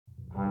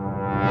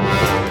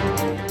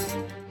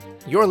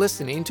You're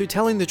listening to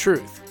Telling the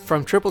Truth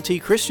from Triple T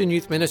Christian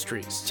Youth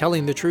Ministries,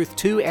 telling the truth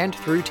to and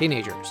through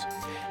teenagers.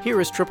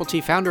 Here is Triple T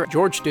founder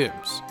George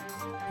Dooms.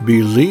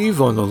 Believe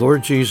on the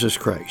Lord Jesus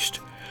Christ.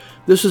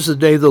 This is the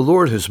day the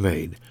Lord has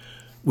made.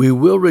 We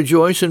will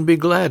rejoice and be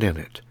glad in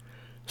it.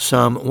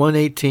 Psalm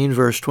 118,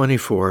 verse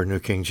 24, New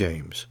King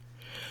James.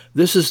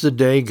 This is the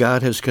day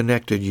God has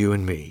connected you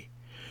and me.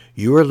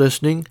 You are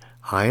listening.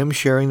 I am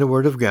sharing the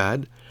Word of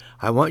God.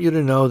 I want you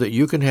to know that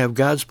you can have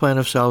God's plan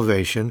of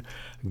salvation,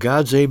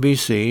 God's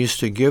ABCs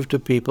to give to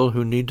people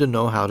who need to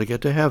know how to get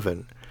to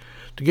heaven.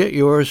 To get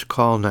yours,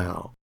 call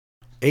now.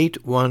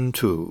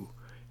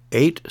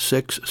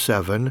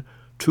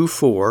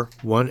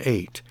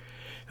 812-867-2418.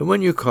 And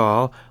when you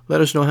call, let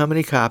us know how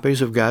many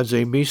copies of God's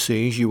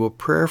ABCs you will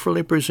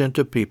prayerfully present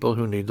to people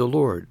who need the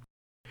Lord.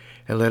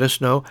 And let us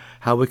know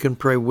how we can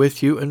pray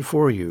with you and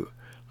for you.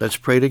 Let's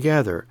pray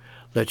together.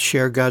 Let's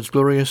share God's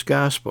glorious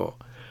gospel.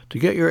 To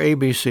get your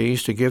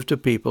ABCs to give to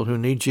people who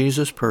need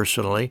Jesus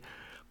personally,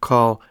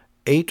 call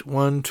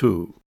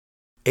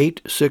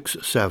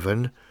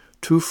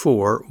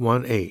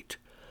 812-867-2418.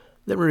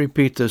 Let me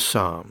repeat this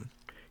psalm.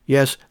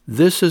 Yes,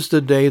 this is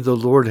the day the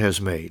Lord has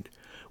made.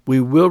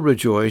 We will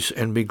rejoice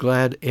and be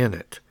glad in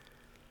it.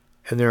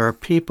 And there are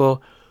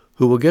people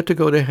who will get to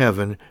go to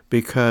heaven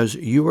because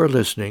you are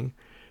listening,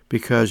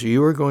 because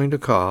you are going to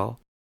call,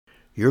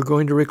 you're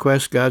going to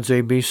request God's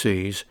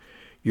ABCs,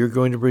 you're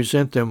going to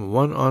present them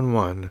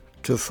one-on-one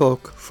to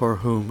folk for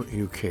whom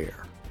you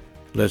care.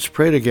 Let's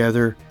pray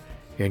together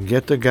and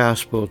get the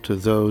gospel to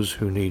those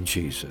who need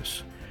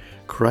Jesus.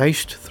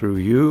 Christ, through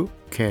you,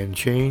 can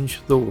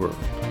change the world.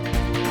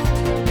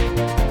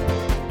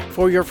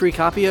 For your free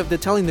copy of the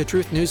Telling the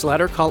Truth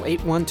newsletter, call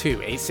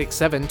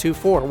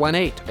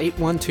 812-867-2418,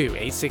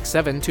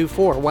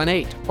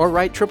 812-867-2418, or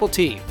write Triple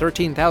T,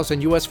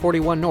 13,000 U.S.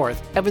 41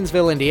 North,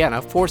 Evansville,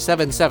 Indiana,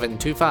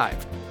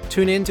 47725.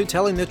 Tune in to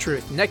Telling the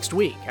Truth next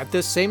week at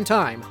this same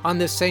time on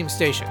this same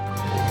station.